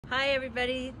Hi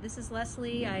everybody, this is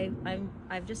Leslie.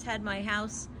 I've just had my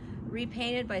house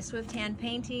repainted by SwiftHand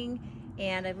painting,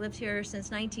 and I've lived here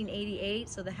since 1988,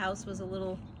 so the house was a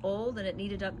little old and it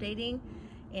needed updating.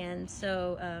 And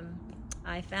so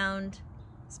I found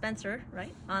Spencer,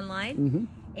 right, online,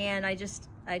 and I just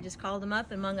called him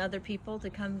up among other people to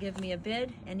come give me a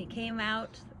bid, and he came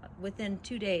out within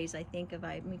 2 days, I think, of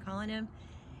me calling him.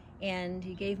 And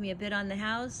he gave me a bid on the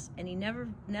house, and he never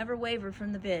wavered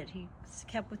from the bid. He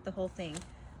kept with the whole thing.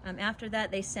 After that,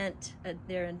 they sent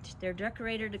their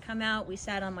decorator to come out. We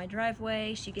sat on my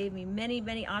driveway. She gave me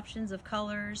many options of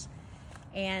colors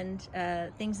and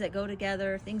things that go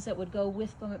together, things that would go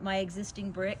with my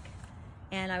existing brick.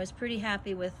 And I was pretty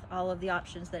happy with all of the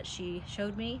options that she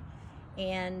showed me.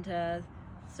 And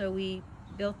so we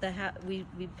built we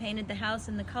painted the house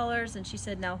in the colors, and she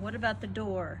said, "Now what about the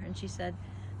door?" And she said,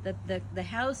 the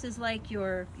house is like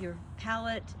your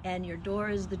palette, and your door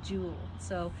is the jewel.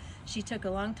 So she took a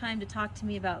long time to talk to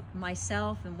me about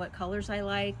myself and what colors I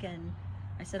like, and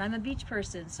I said I'm a beach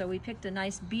person, so we picked a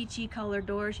nice beachy color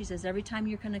door. She says every time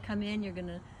you're going to come in, you're going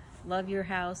to love your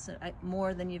house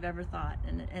more than you've ever thought,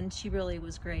 and she really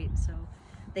was great. So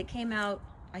they came out,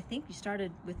 I think we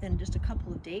started within just a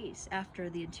couple of days after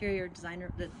the interior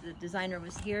designer, the designer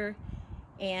was here.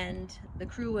 And the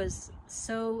crew was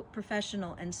so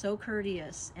professional and so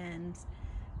courteous, and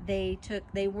they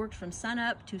worked from sun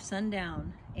up to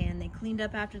sundown, and they cleaned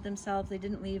up after themselves. They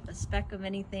didn't leave a speck of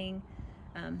anything.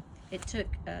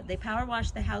 They power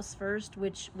washed the house first,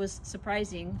 which was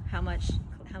surprising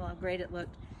how great it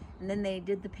looked. And then they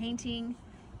did the painting,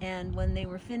 and when they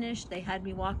were finished, they had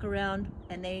me walk around,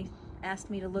 and they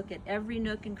asked me to look at every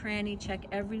nook and cranny, check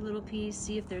every little piece,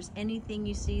 see if there's anything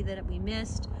you see that we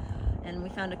missed. And we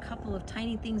found a couple of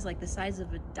tiny things like the size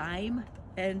of a dime,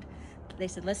 and they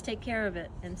said, let's take care of it.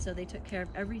 And so they took care of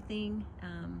everything.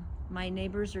 My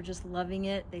neighbors are just loving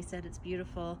it. They said it's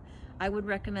beautiful. I would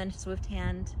recommend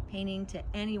SwiftHand painting to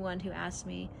anyone who asks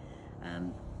me.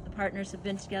 The partners have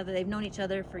been together. They've known each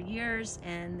other for years,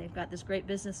 and they've got this great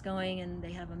business going, and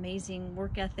they have amazing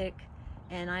work ethic.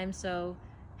 And I'm so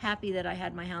happy that I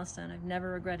had my house done. I've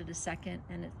never regretted a second,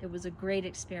 and it was a great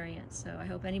experience. So I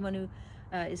hope anyone who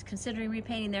is considering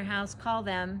repainting their house, call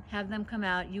them, have them come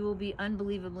out. You will be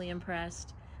unbelievably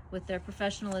impressed with their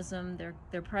professionalism,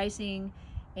 their pricing,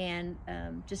 and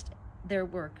just their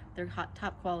work, their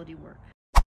top quality work.